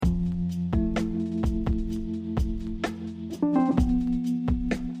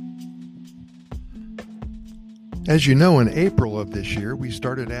As you know, in April of this year, we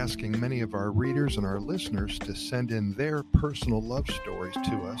started asking many of our readers and our listeners to send in their personal love stories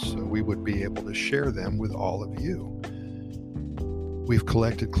to us so we would be able to share them with all of you. We've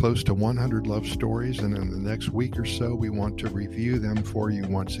collected close to 100 love stories, and in the next week or so, we want to review them for you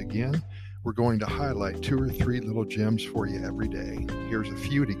once again. We're going to highlight 2 or 3 little gems for you every day. Here's a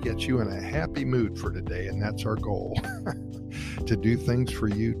few to get you in a happy mood for today, and that's our goal. To do things for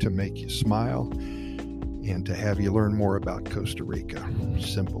you to make you smile and to have you learn more about Costa Rica.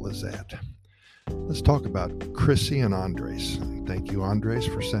 Simple as that. Let's talk about Chrissy and Andres. Thank you, Andres,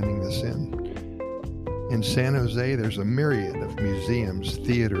 for sending this in. In San Jose, there's a myriad of museums,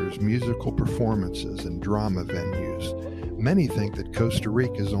 theaters, musical performances, and drama venues. Many think that Costa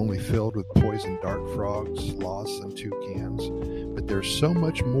Rica is only filled with poison dart frogs, sloths, and toucans, but there's so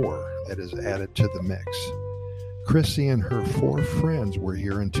much more that is added to the mix. Chrissy and her 4 friends were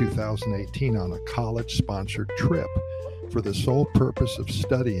here in 2018 on a college-sponsored trip for the sole purpose of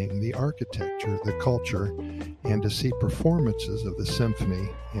studying the architecture, the culture, and to see performances of the symphony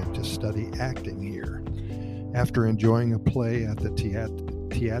and to study acting here. After enjoying a play at the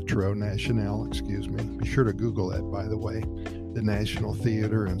Teatro Nacional, be sure to Google that, by the way, the National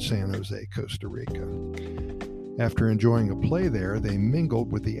Theater in San Jose, Costa Rica. After enjoying a play there, they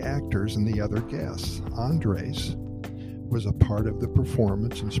mingled with the actors and the other guests. Andres was a part of the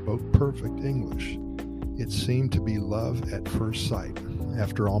performance and spoke perfect English. It seemed to be love at first sight.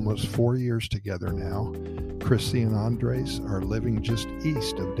 After almost 4 years together now, Chrissy and Andres are living just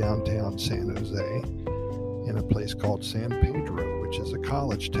east of downtown San Jose in a place called San Pedro, which is a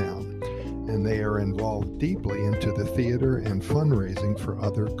college town, and they are involved deeply into the theater and fundraising for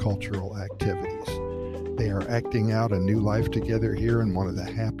other cultural activities. They are acting out a new life together here in one of the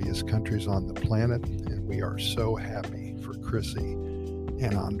happiest countries on the planet, and we are so happy for Chrissy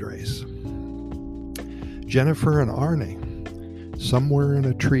and Andres. Jennifer and Arne, somewhere in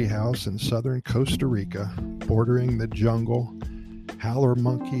a treehouse in southern Costa Rica, bordering the jungle, howler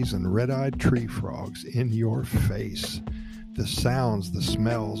monkeys and red-eyed tree frogs in your face. The sounds, the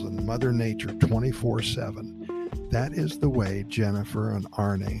smells, and Mother Nature 24/7. That is the way Jennifer and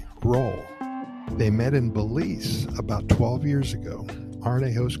Arne roll. They met in Belize about 12 years ago.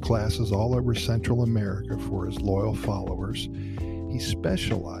 Arne hosts classes all over Central America for his loyal followers. He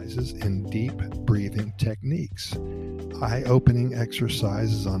specializes in deep breathing techniques, eye-opening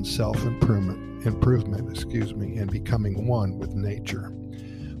exercises on self-improvement, and becoming one with nature.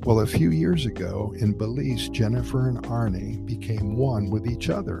 Well, a few years ago in Belize, Jennifer and Arne became one with each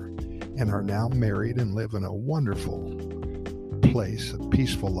other and are now married and live in a wonderful place, a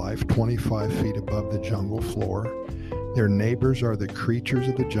peaceful life, 25 feet above the jungle floor. Their neighbors are the creatures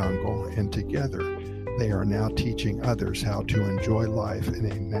of the jungle, and together they are now teaching others how to enjoy life in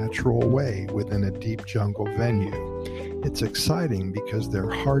a natural way within a deep jungle venue. It's exciting because their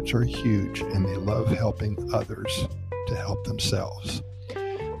hearts are huge and they love helping others to help themselves.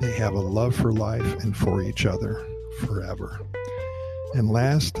 They have a love for life and for each other forever. And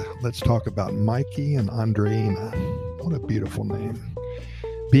last, let's talk about Mikey and Andreina. What a beautiful name.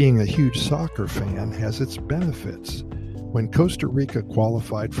 Being a huge soccer fan has its benefits. When Costa Rica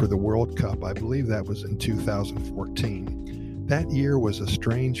qualified for the World Cup, I believe that was in 2014, that year was a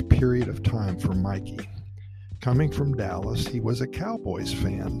strange period of time for Mikey. Coming from Dallas, he was a Cowboys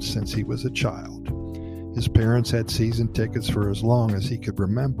fan since he was a child. His parents had season tickets for as long as he could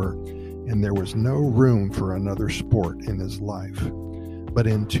remember, and there was no room for another sport in his life. But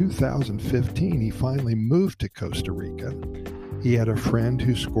in 2015, he finally moved to Costa Rica. He had a friend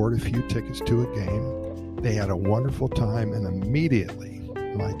who scored a few tickets to a game. They had a wonderful time, and immediately,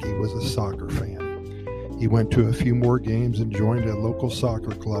 Mikey was a soccer fan. He went to a few more games and joined a local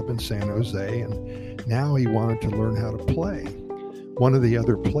soccer club in San Jose, and now he wanted to learn how to play. One of the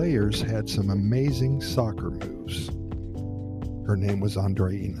other players had some amazing soccer moves. Her name was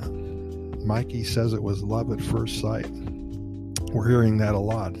Andreina. Mikey says it was love at first sight. We're hearing that a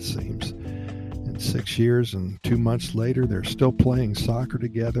lot, it seems. And 6 years and 2 months later, they're still playing soccer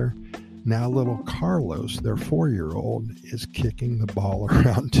together. Now little Carlos, their 4-year-old, is kicking the ball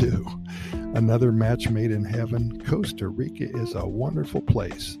around too. Another match made in heaven. Costa Rica is a wonderful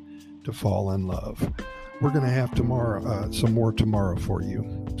place to fall in love. We're going to have some more tomorrow for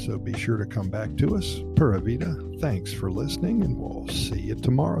you. So be sure to come back to us. Pura Vida, thanks for listening, and we'll see you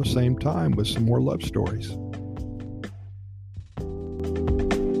tomorrow, same time, with some more love stories.